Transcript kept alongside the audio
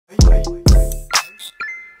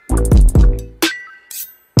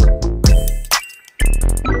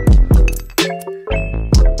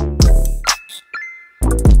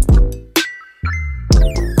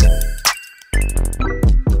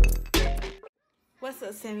What's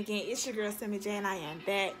up, Sammy Gang? It's your girl Sammy J, and I am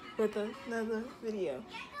back with another video.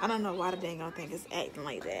 I don't know why the dang old thing is acting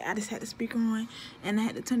like that. I just had the speaker on and I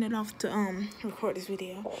had to turn it off to record this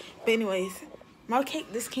video. But anyways, my cake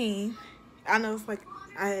just came. I know it's like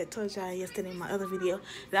I had told y'all yesterday in my other video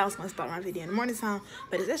that I was gonna start my video in the morning time,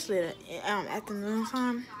 but it's actually the afternoon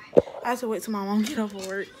time. I have to wait till my mom get off of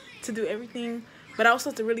work to do everything. But I was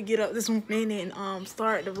supposed to really get up this morning and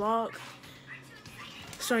start the vlog,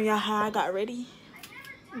 showing y'all how I got ready.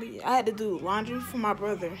 I had to do laundry for my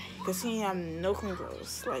brother because he ain't have no clean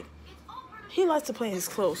clothes. Like, he likes to play in his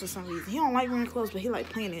clothes for some reason. He don't like wearing clothes, but he like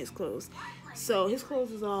playing in his clothes. So his clothes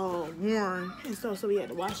was all worn and stuff, so we had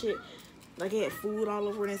to wash it. Like, he had food all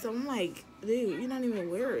over it and stuff. I'm like, dude, you don't even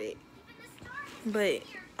wear it. But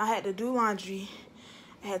I had to do laundry.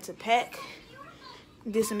 I had to pack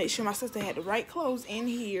just to make sure my sister had the right clothes in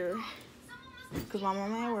here because my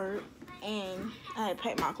mom had work. And I had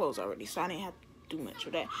packed my clothes already, so I didn't have to do much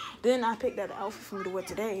of that. Then I picked out the outfit for me to wear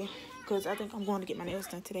today because I think I'm going to get my nails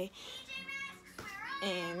done today.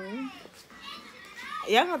 And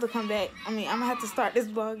y'all gonna have to come back. I mean, I'm gonna have to start this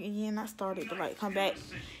vlog again. I started to like come back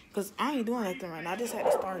because I ain't doing nothing right now. I just had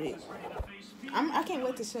to start it. I can't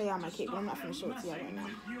wait to show y'all my cake, but I'm not gonna show it to y'all right now.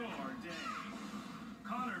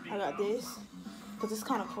 I got this because it's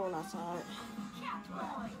kind of cold outside.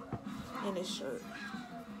 And this shirt.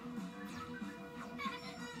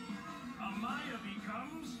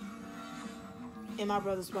 And my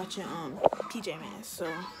brother's watching PJ Masks,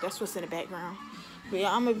 so that's what's in the background. But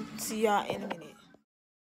yeah, I'm gonna see y'all in a minute.